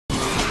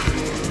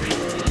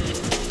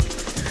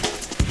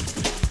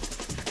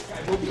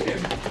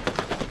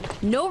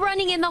No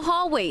running in the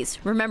hallways.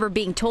 Remember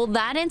being told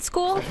that in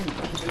school?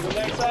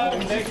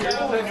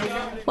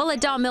 Well,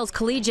 at Don Mills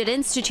Collegiate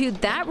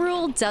Institute, that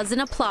rule doesn't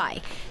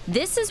apply.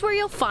 This is where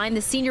you'll find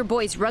the senior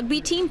boys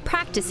rugby team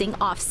practicing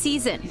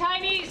off-season.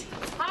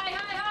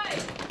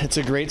 It's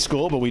a great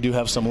school, but we do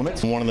have some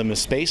limits. One of them is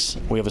space.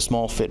 We have a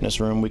small fitness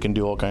room. We can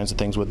do all kinds of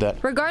things with that.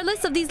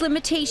 Regardless of these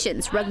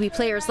limitations, rugby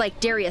players like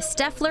Darius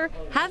Steffler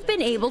have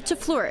been able to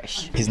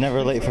flourish. He's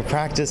never late for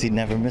practice. He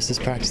never misses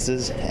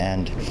practices.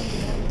 And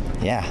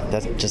yeah,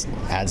 that just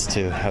adds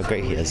to how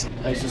great he is.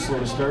 Nice and slow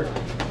to start.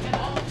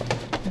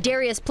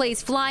 Darius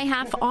plays fly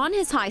half on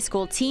his high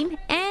school team,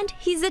 and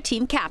he's the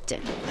team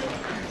captain.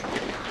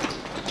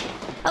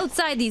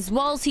 Outside these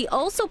walls, he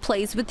also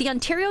plays with the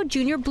Ontario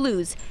Junior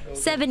Blues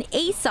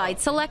 7A side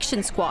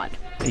selection squad.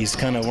 He's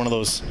kind of one of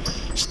those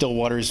still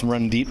waters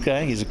run deep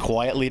guy. He's a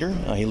quiet leader.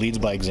 He leads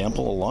by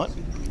example a lot,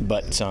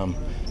 but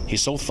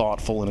he's so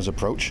thoughtful in his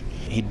approach.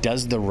 He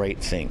does the right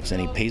things and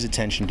he pays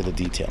attention to the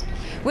detail.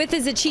 With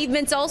his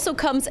achievements also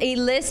comes a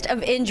list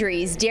of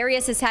injuries.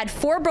 Darius has had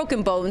 4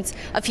 broken bones,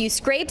 a few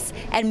scrapes,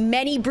 and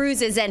many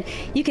bruises, and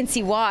you can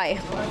see why.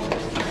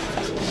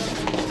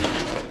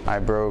 I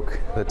broke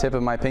the tip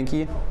of my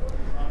pinky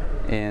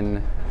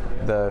in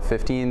the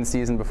 15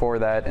 season before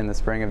that. In the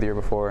spring of the year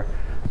before,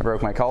 I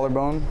broke my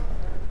collarbone,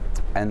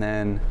 and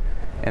then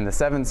in the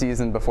 7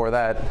 season before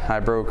that, I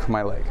broke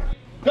my leg.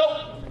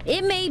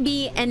 It may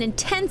be an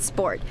intense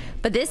sport,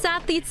 but this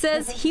athlete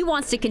says he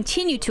wants to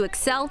continue to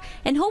excel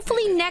and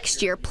hopefully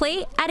next year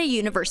play at a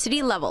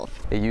university level.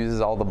 It uses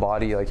all the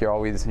body, like you're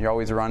always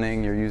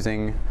running, you're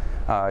using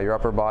your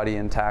upper body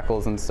in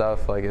tackles and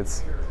stuff. Like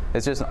it's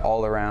just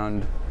all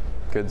around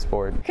good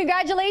sport.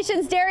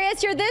 Congratulations,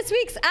 Darius. You're this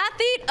week's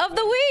Athlete of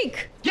the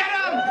Week. Get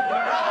him!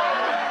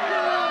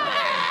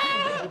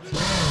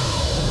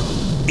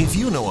 If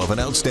you know of an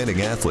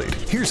outstanding athlete,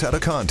 here's how to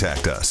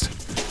contact us.